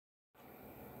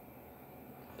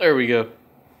There we go.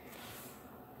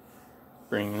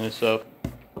 Bring this up.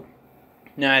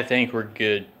 Now I think we're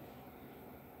good.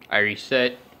 I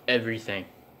reset everything.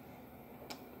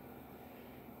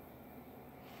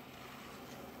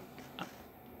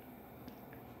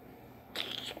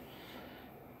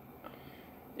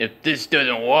 If this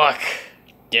doesn't work,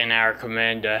 then our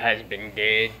commander has been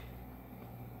dead.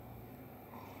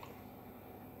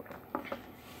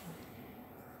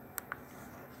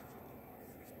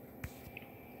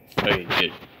 Okay,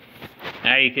 good.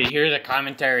 Now you can hear the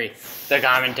commentary. The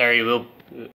commentary will...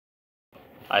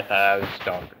 I thought I was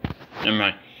stalker. Never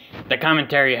mind. The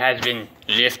commentary has been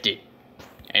lifted.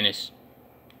 And it's...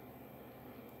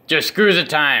 Just screw the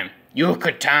time. You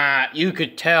could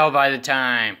tell by the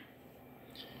time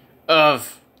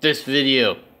of this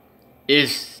video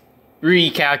is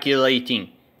recalculating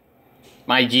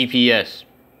my GPS.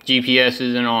 GPS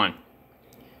isn't on.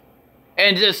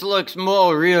 And this looks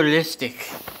more realistic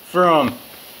from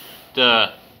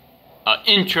the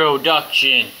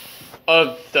introduction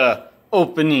of the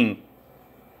opening.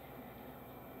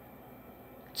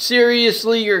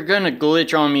 Seriously, you're gonna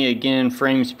glitch on me again,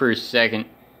 frames per second.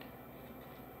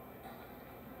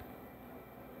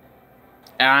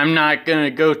 I'm not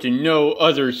gonna go to no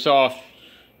other soft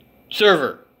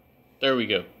server. There we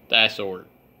go. That's the word.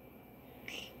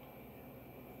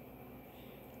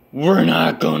 We're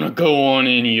not gonna go on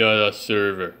any other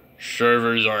server.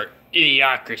 Servers are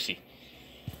idiocracy.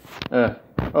 Oh,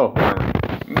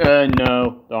 armory.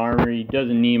 No, the armory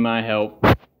doesn't need my help.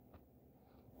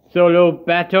 Solo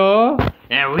battle,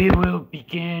 and we will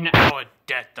begin our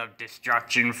death of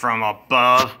destruction from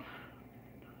above.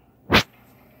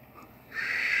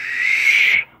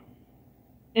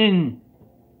 In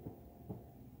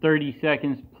 30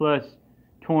 seconds plus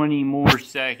 20 more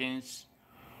seconds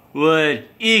would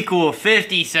equal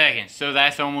 50 seconds. So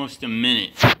that's almost a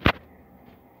minute.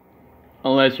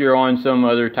 Unless you're on some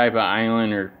other type of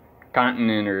island or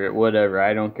continent or whatever.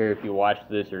 I don't care if you watch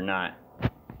this or not.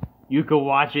 You could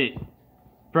watch it.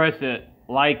 Press a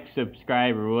like,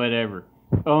 subscribe, or whatever.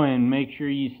 Oh, and make sure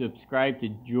you subscribe to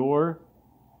Jor.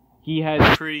 He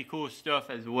has pretty cool stuff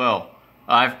as well.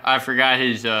 I forgot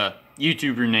his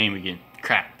YouTuber name again.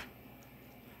 Crap.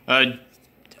 I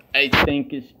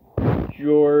think it's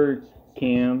George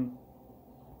Cam.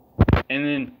 And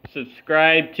then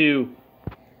subscribe to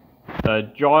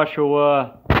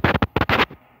Joshua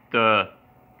the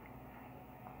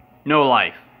No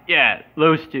Life. Yeah,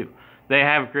 those two. They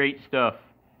have great stuff.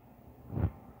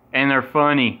 And they're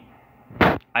funny,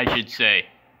 I should say.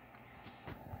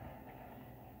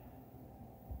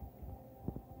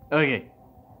 Okay.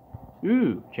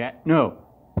 Ooh, chat. No.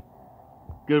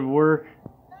 Good work.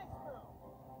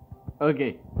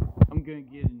 Okay. I'm gonna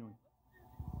get annoyed.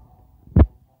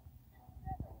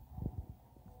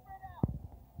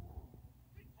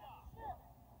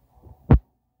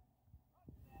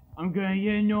 I'm gonna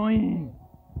get annoying.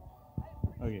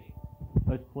 Okay.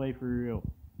 Let's play for real.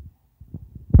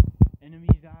 Enemies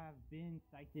have been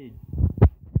sighted.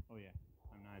 Oh yeah.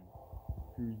 I'm not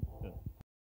cruise stuff.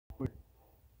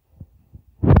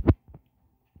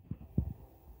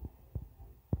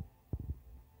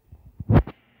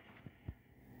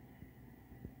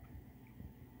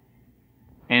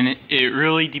 And it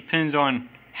really depends on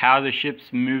how the ship's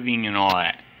moving and all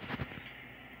that.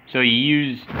 So you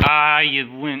use...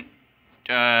 you went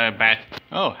back...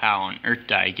 Oh, how on earth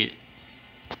did I get...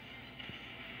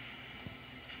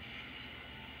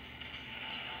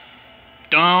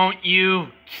 Don't you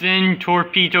send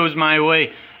torpedoes my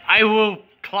way. I will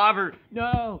clobber...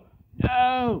 No!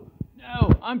 No!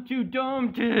 No! I'm too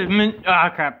dumb to...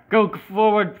 crap. Go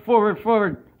forward, forward,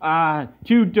 forward.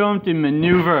 Too dumb to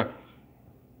maneuver.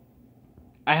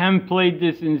 I haven't played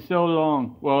this in so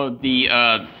long. Well,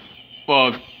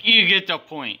 well, you get the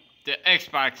point. The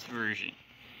Xbox version.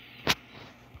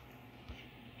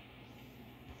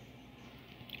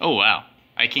 Oh, wow.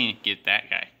 I can't get that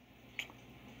guy.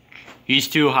 He's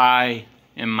too high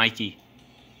and mighty.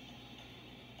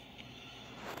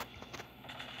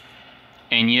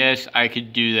 And yes, I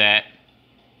could do that.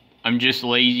 I'm just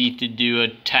lazy to do a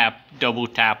double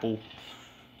tapple.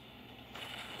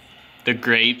 The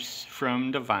grapes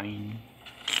from the vine.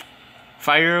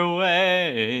 Fire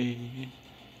away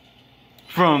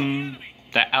from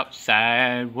the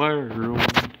outside world.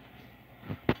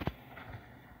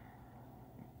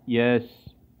 Yes,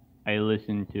 I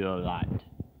listen to a lot.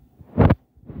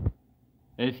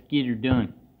 Let's get her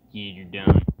done. Get her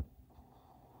done.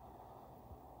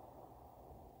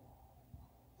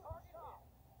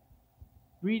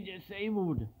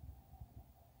 Disabled.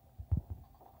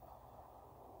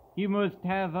 You must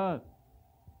have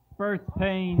birth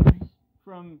pains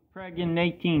from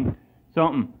pregnating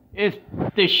something.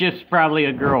 This ship's probably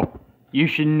a girl. You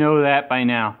should know that by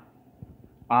now.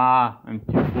 Ah, I'm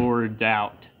too forward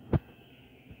out.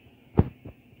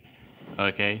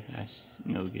 Okay, that's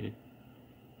no good.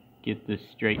 Get this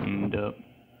straightened up.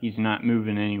 He's not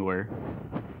moving anywhere.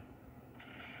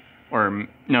 Or,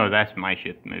 no, that's my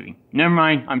ship moving. Never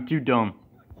mind, I'm too dumb.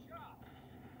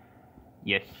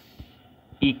 Yes.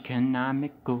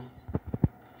 Economical.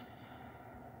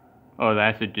 Oh,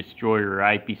 that's a destroyer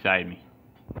right beside me.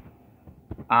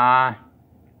 Ah,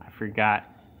 I forgot.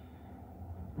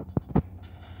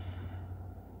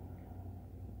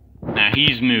 Now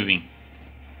he's moving.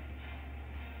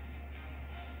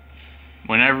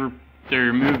 Whenever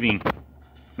they're moving,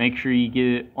 make sure you get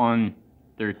it on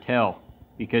their tail,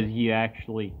 because you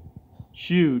actually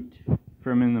shoot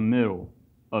from in the middle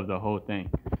of the whole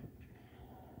thing.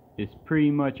 It's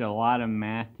pretty much a lot of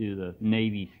math to the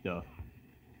Navy stuff.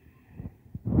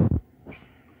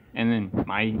 And then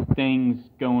my thing's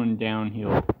going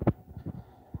downhill.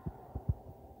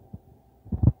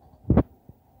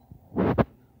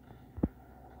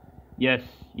 Yes,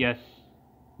 yes.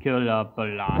 Kill the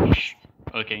Balash.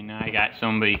 Okay, now I got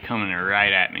somebody coming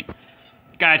right at me.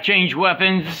 Gotta change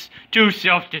weapons to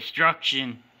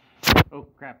self-destruction. Oh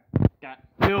crap. Got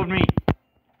killed me.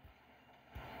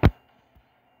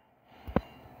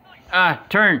 Ah,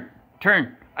 turn.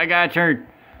 I gotta turn.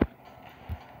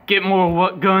 Get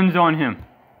more guns on him.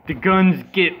 The guns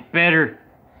get better.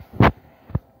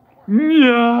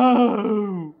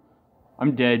 No!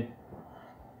 I'm dead.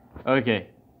 Okay.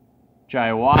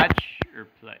 Try watch or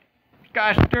play.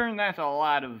 Gosh darn, that's a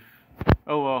lot of...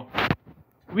 Oh well.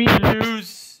 We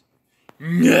lose.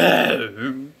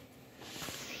 No!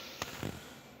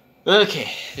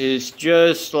 Okay, it's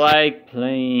just like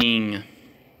playing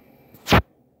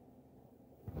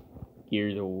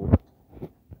Gears of War.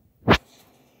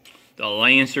 The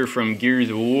Lancer from Gears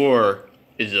of War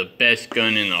is the best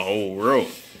gun in the whole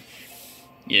world.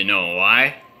 You know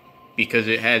why? Because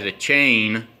it has a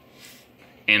chain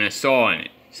and a saw in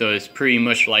it. So it's pretty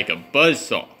much like a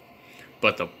buzzsaw.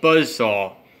 But the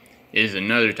buzzsaw is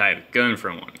another type of gun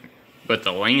from one. But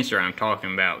the Lancer I'm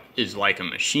talking about is like a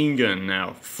machine gun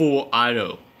now. Full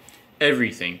auto.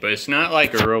 Everything. But it's not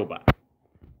like a robot.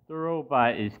 The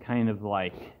robot is kind of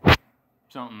like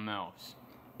something else.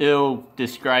 It'll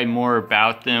describe more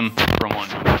about them from on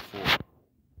number 4.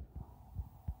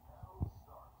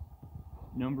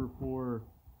 Number 4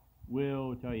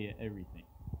 will tell you everything.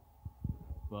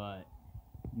 But,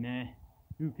 meh,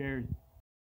 who cares?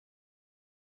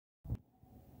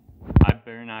 I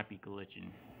better not be glitching.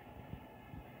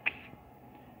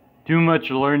 Too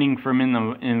much learning from in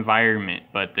the environment,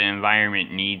 but the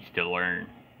environment needs to learn.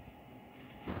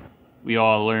 We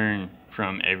all learn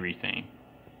from everything.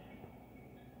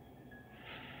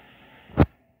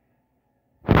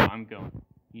 I'm going.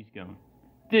 He's going.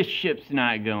 This ship's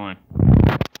not going.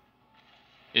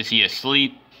 Is he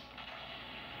asleep?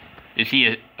 Is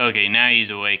he okay, now he's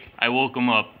awake. I woke him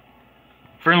up.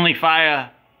 Friendly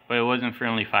fire, but it wasn't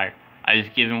friendly fire. I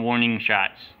just gave him warning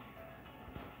shots.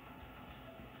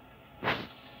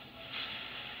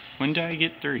 When did I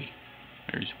get 3?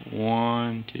 There's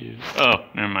 1, 2. Oh,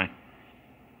 never mind.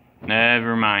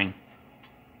 Never mind.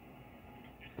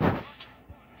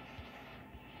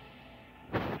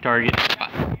 Target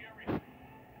spot.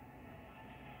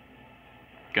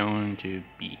 Going to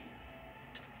be.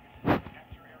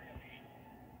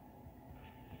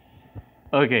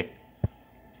 Okay.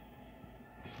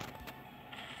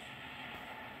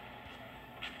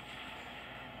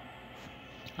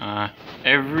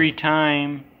 Every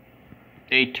time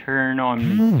they turn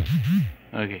on me.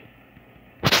 Okay.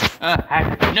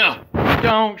 Hacker. No!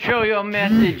 Don't show your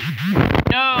message!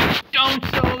 No! Don't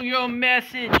show your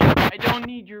message! I don't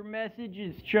need your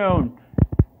messages shown.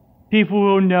 People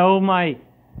will know my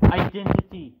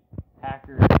identity.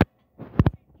 Hacker.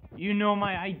 You know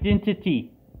my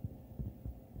identity.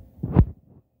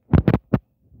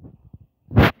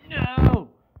 No!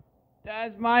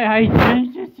 That's my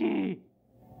identity!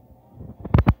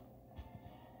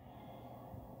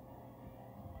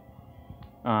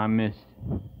 Oh, I missed.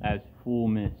 That's full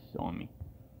miss on me.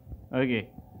 Okay.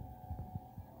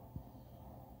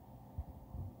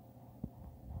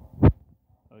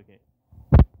 Okay.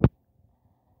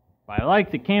 But I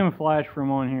like the camouflage from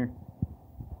on here.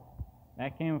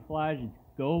 That camouflage is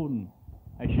golden.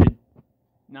 I should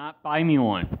not buy me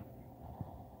one.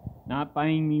 Not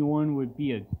buying me one would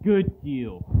be a good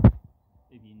deal.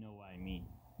 If you know what I mean.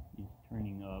 He's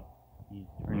turning up. He's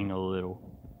turning a little.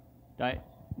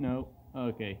 No.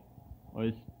 Okay. Well,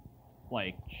 it's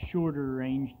like shorter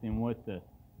range than what the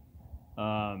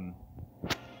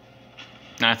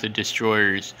not the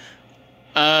destroyers.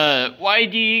 Why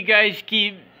do you guys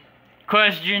keep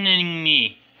questioning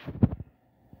me?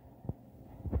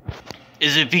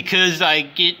 Is it because I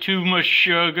get too much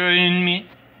sugar in me?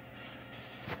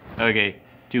 Okay,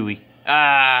 too weak.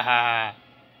 Ah.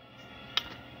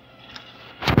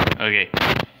 Okay.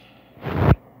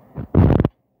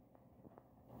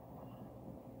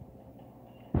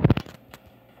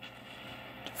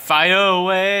 Fire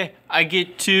away. I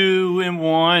get 2 and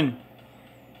 1.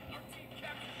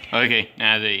 Okay,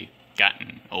 now they've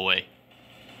gotten away.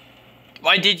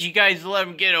 Why did you guys let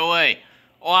them get away?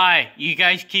 Why? You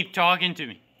guys keep talking to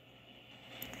me.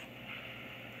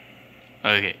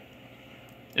 Okay.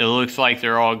 It looks like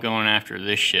they're all going after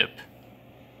this ship.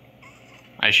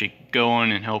 I should go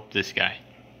on and help this guy.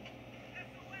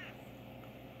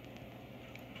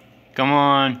 Come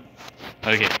on.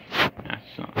 Okay.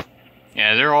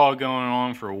 Yeah, they're all going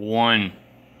on for 1.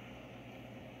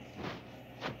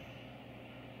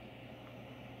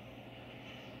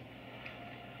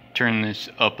 Turn this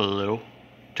up a little.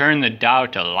 Turn the dial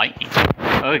to lightning.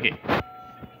 Okay.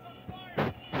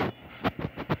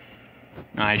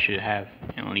 Now I should have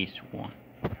at least 1.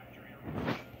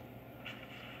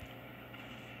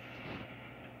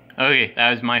 Okay,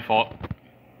 that was my fault.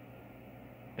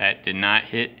 That did not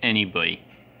hit anybody.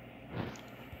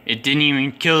 It didn't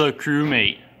even kill a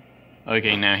crewmate.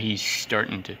 Okay, now he's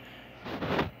starting to...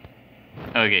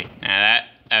 Okay, now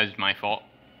that was my fault.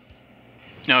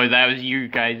 No, that was you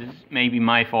guys. Maybe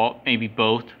my fault. Maybe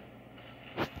both.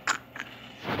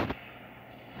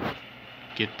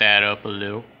 Get that up a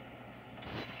little.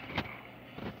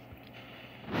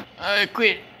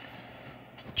 Quit.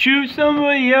 Choose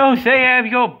somebody else. They have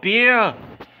your beer.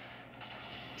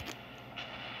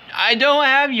 I don't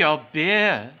have your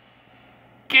beer.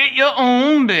 Get your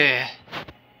own beer.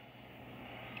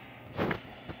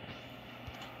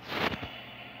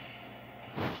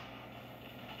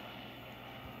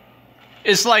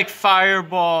 It's like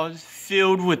fireballs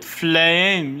filled with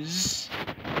flames.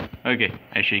 Okay,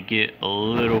 I should get a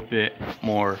little bit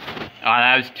more. Ah,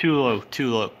 that was too low,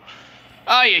 too low.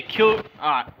 Oh, you killed.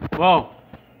 Ah, whoa.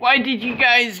 Why did you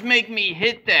guys make me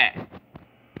hit that?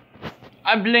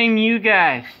 I blame you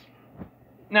guys.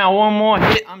 Now, one more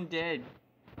hit, I'm dead.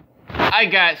 I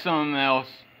got something else.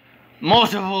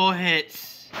 Multiple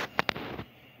hits.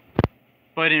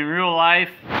 But in real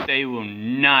life, they will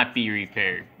not be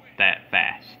repaired that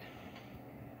fast.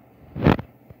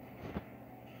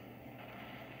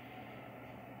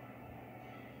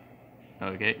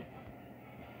 Okay.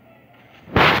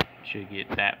 Should get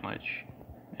that much.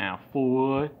 Now,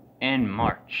 forward and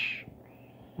march.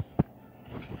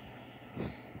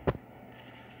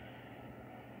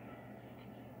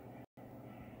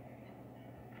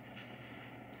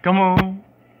 Come on.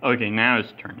 Okay, now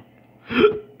it's turning.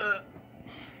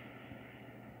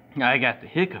 I got the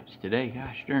hiccups today,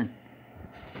 gosh darn.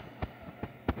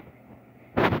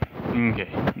 Okay,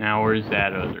 now where's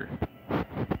that other?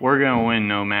 We're gonna win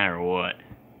no matter what.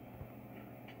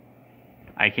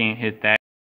 I can't hit that.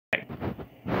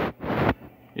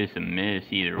 It's a miss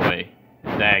either way.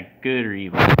 Is that good or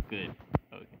evil? Good.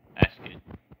 Okay, that's good.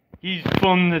 He's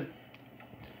from the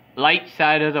light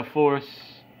side of the force.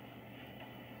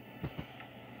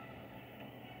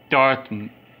 Darth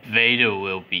Vader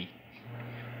will be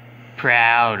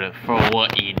proud for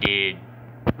what he did.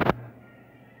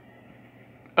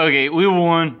 Okay, we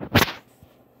won.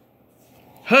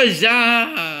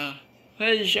 Huzzah!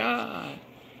 Huzzah!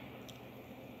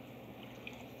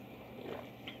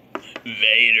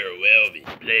 Vader will be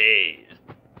pleased.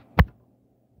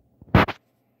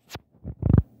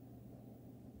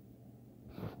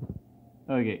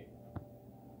 Okay.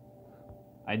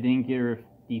 I didn't get a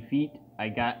defeat. I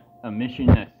got a mission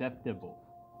acceptable.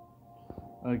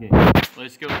 Okay,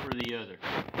 let's go for the other.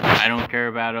 I don't care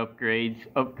about upgrades.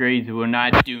 Upgrades will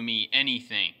not do me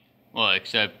anything. Well,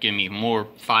 except give me more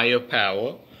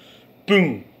firepower.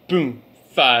 Boom, boom,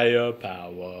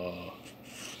 firepower.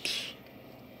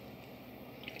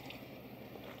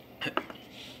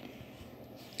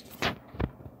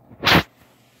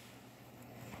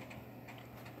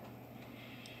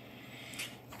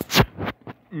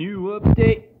 New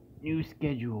update, new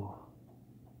schedule.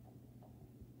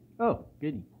 Oh,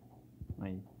 goody.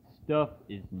 My stuff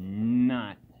is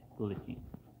not glitching.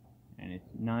 And it's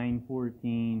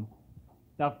 9:14.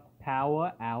 Stuff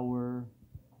power hour.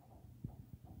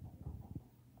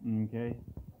 Okay.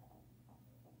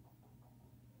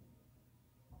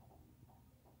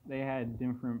 They had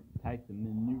different types of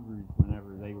maneuvers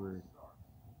whenever they were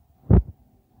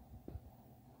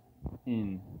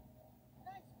in.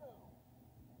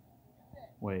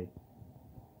 Wait.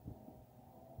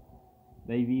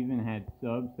 They've even had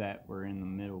subs that were in the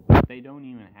middle, but they don't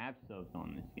even have subs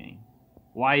on this game.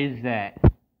 Why is that?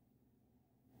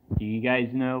 Do you guys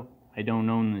know? I don't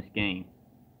own this game.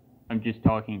 I'm just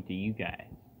talking to you guys.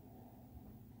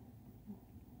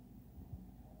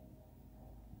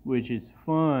 Which is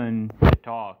fun to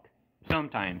talk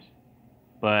sometimes,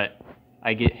 but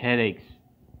I get headaches.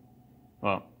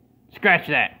 Well, scratch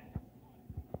that.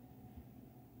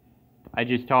 I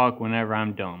just talk whenever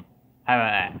I'm dumb. How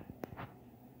about that?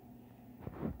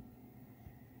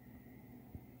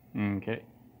 Okay.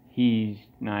 He's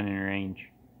not in range.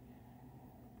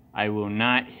 I will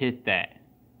not hit that,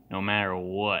 no matter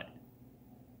what.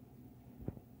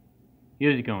 He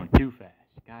was going too fast.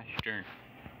 Gosh darn.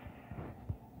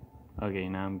 Okay,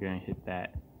 now I'm gonna hit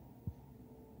that.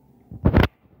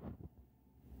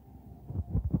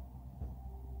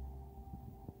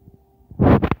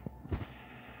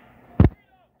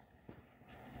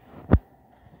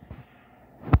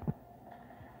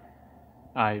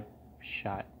 I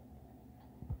shot.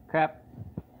 Crap.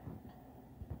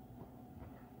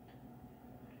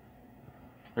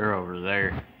 They're over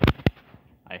there.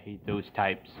 I hate those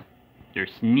types. They're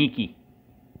sneaky.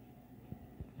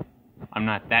 I'm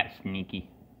not that sneaky,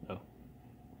 though.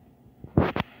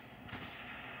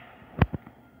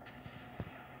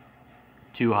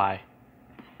 Too high.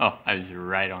 Oh, I was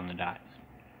right on the dots.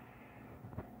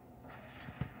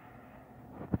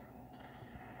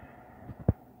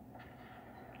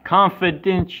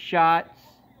 Confident shots.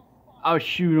 I'll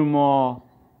shoot them all.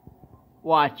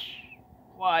 Watch.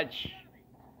 Watch.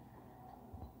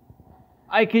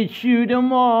 I could shoot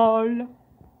them all.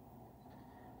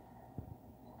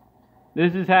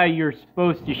 This is how you're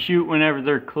supposed to shoot whenever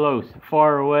they're close.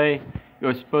 Far away,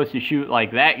 you're supposed to shoot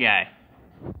like that guy.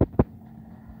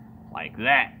 Like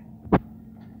that.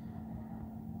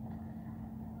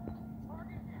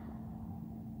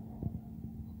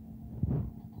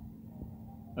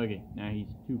 Okay, now he's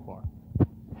too far.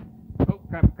 Oh,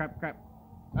 crap, crap, crap.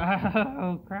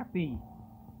 Oh, crappy.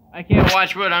 I can't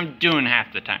watch what I'm doing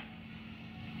half the time.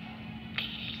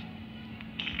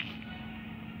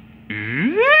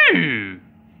 Ooh.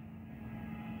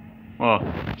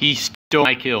 Well, he stole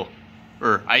my kill.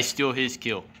 Or, I stole his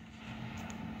kill.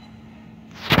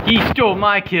 He stole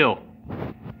my kill.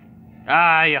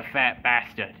 Ah, you fat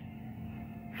bastard.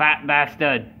 Fat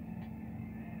bastard.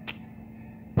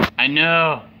 I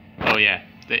know. Oh yeah,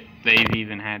 they've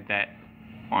even had that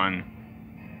on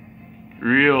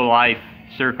real life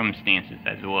circumstances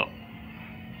as well.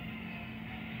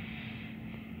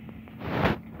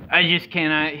 I just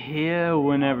cannot hear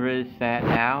whenever it's that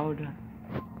loud.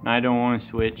 I don't want to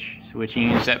switch. Switching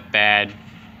is that bad.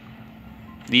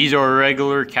 These are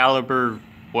regular caliber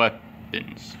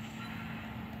weapons.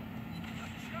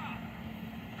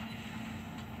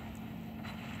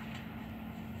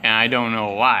 And I don't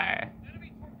know why.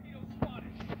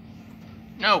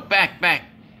 No, back. Back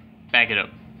it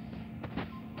up.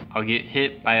 I'll get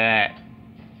hit by that.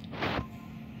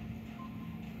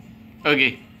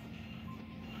 Okay.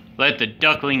 Let the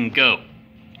duckling go.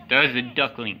 There's a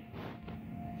duckling.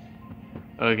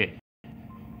 Okay.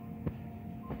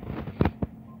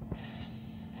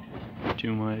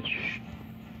 Too much.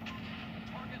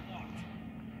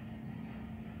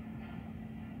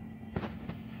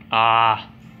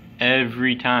 Ah,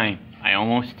 every time I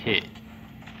almost hit.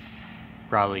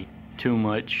 Probably too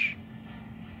much.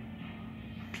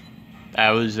 That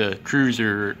was a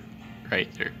cruiser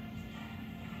right there.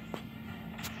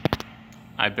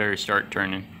 I better start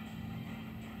turning.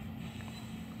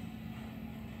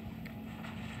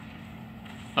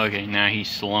 Okay, now he's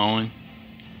slowing.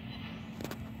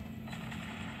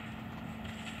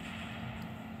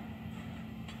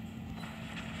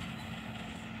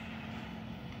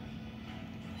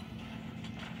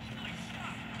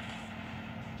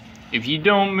 If you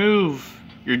don't move,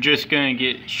 you're just gonna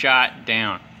get shot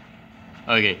down.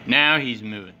 Okay, now he's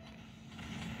moving.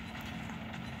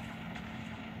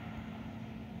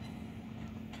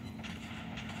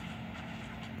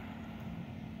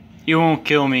 You won't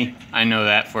kill me. I know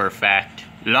that for a fact.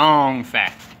 Long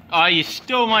fact. Oh, you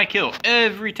stole my kill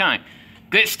every time.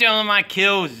 Quit stealing my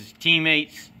kills,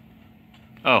 teammates.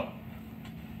 Oh.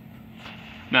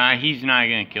 Nah, he's not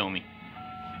gonna kill me.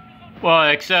 Well,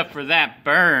 except for that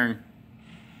burn.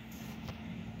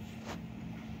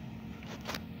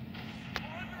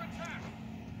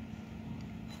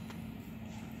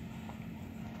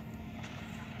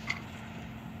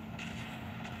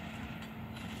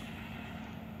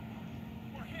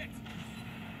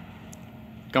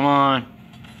 Come on.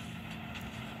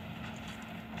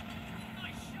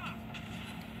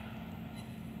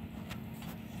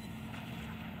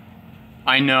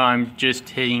 I know I'm just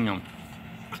hitting him.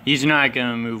 He's not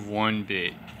gonna move one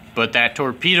bit. But that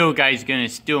torpedo guy's gonna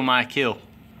steal my kill.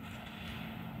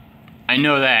 I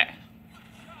know that.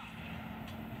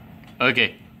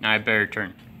 Okay, now I better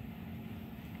turn.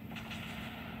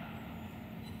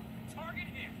 Target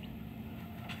hit.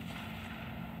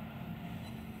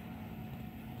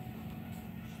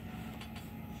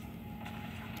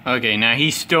 Okay, now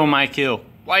he stole my kill.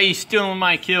 Why are you stealing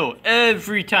my kill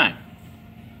every time?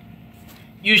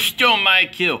 You stole my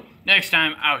kill. Next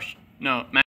time, no,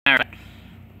 matter of fact.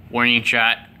 Warning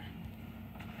shot.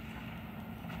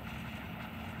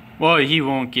 Well, he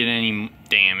won't get any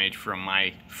damage from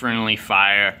my friendly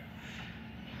fire.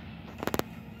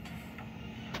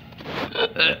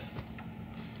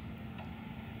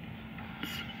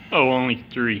 Oh, only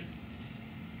 3.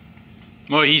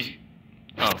 Well,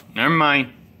 oh, never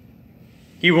mind.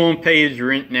 He won't pay his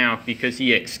rent now because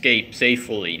he escaped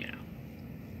safely now.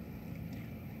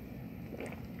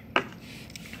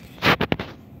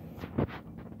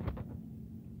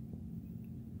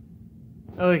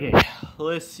 Okay,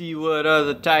 let's see what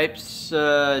other types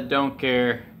don't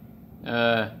care.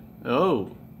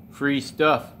 Oh, free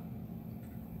stuff.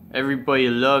 Everybody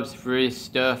loves free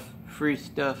stuff. Free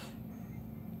stuff.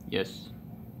 Yes.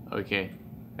 Okay,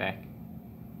 back.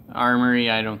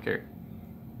 Armory, I don't care.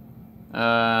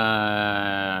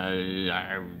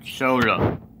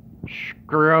 Solo.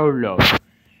 Scrollo.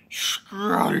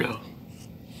 Scrollo.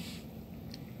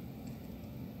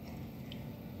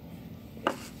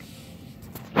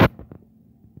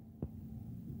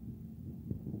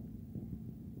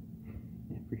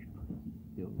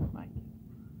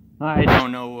 I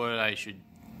don't know what I should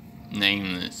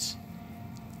name this.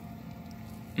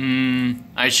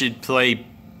 I should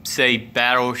say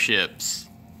battleships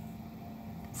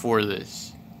for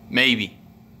this. Maybe.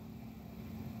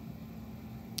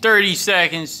 30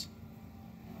 seconds.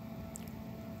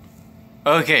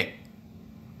 Okay.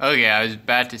 Okay, I was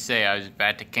about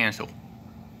to cancel.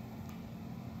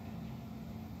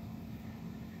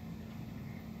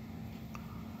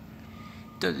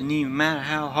 Doesn't even matter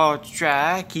how hard you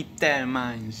try, keep that in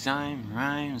mind. Time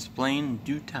rhymes plain in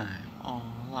due time. All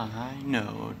I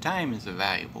know, time is a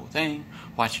valuable thing.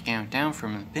 Watch it count down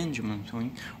from the pendulum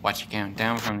swing. Watch it count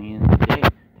down from the end of the day.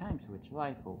 Time switch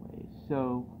life away,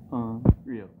 so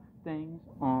unreal. Things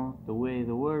aren't the way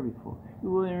they were before. You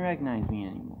wouldn't recognize me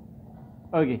anymore.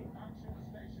 Okay.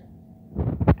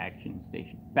 Action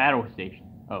station. Battle station.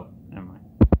 Oh, never mind.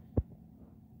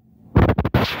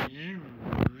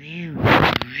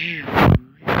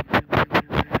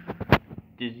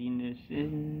 Dizziness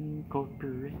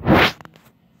Incorporated.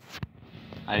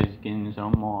 I was getting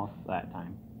some off that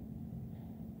time.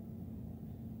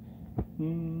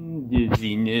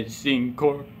 Dizziness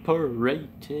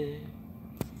Incorporated.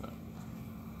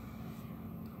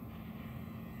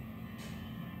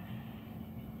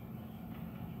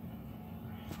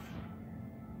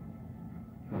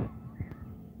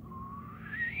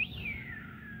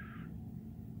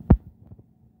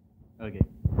 Okay,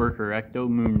 for correcto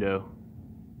mundo.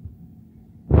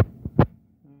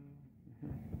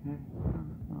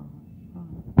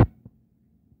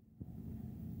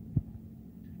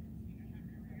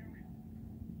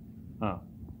 Oh,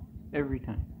 every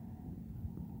time.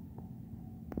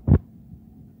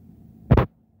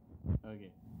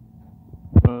 Okay.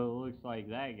 Well, it looks like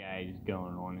that guy is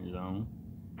going on his own.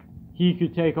 He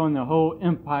could take on the whole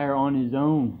empire on his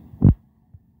own.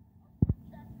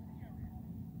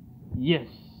 Yes.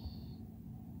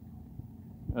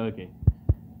 Okay.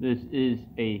 This is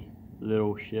a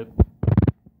little ship.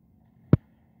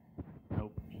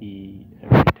 Nope.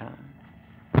 Every time.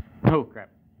 Oh crap.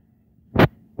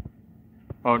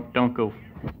 Oh, don't go.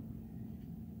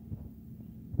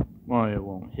 Well, it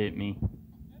won't hit me.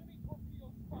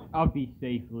 I'll be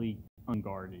safely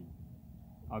unguarded.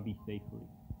 I'll be safely.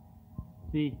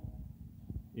 See?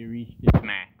 It reached its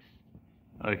max.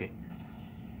 Okay.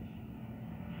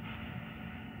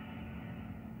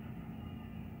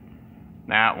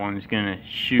 That one's gonna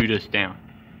shoot us down.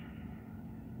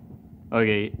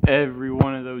 Okay, every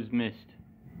one of those missed.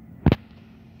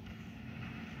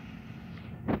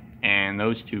 And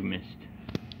those 2 missed.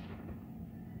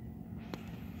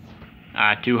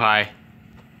 Too high.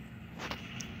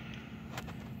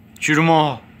 Shoot them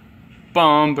all.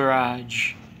 Bomb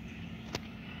barrage.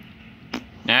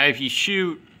 Now if you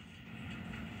shoot,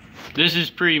 this is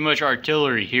pretty much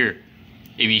artillery here.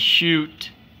 If you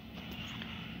shoot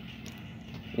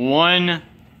one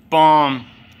bomb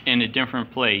in a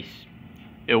different place,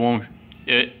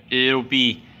 it'll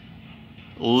be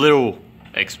little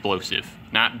explosive,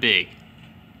 not big.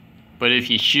 But if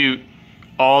you shoot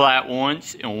all at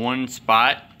once in one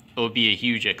spot, it'll be a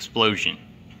huge explosion.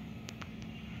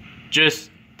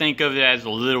 Just think of it as a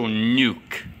little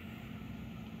nuke.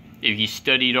 If you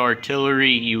studied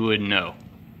artillery, you would know.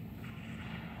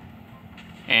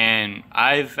 And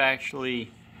I've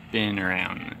actually been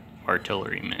around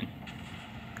artillerymen.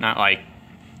 Not like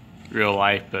real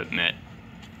life, but met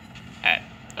at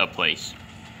a place.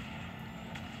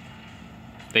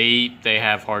 They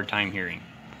have hard time hearing.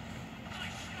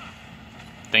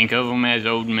 Think of them as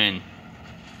old men.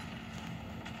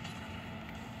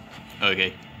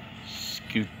 Okay.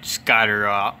 Scatter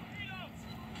up.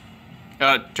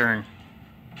 Turn.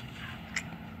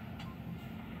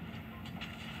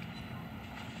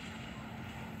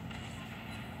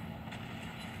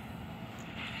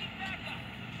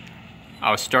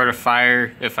 I'll start a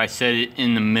fire if I set it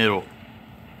in the middle.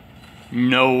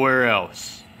 Nowhere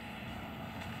else.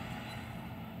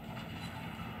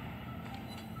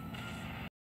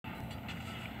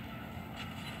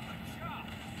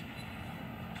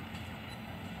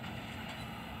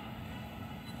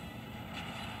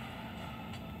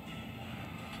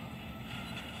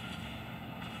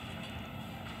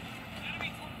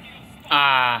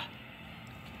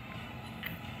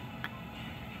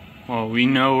 Well, we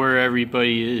know where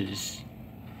everybody is.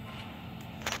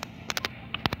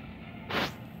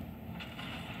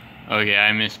 Okay,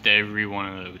 I missed every one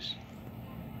of those.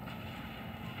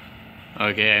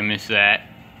 Okay, I missed that.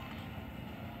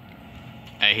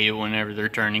 I hate it whenever they're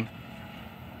turning.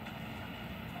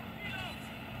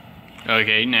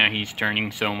 Okay, now he's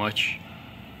turning so much.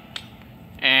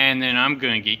 And then I'm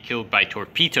gonna get killed by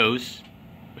torpedoes,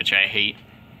 which I hate.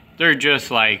 They're just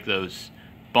like those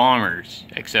bombers,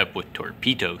 except with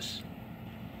torpedoes.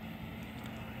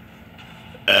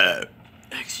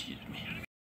 Excuse me.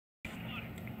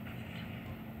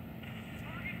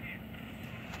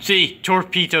 See,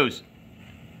 torpedoes.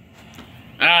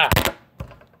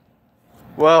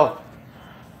 Well,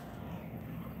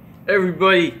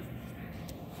 everybody,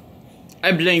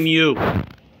 I blame you.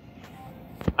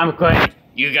 I'm glad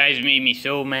you guys made me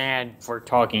so mad for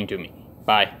talking to me.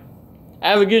 Bye.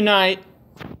 Have a good night.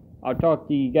 I'll talk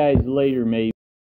to you guys later, maybe.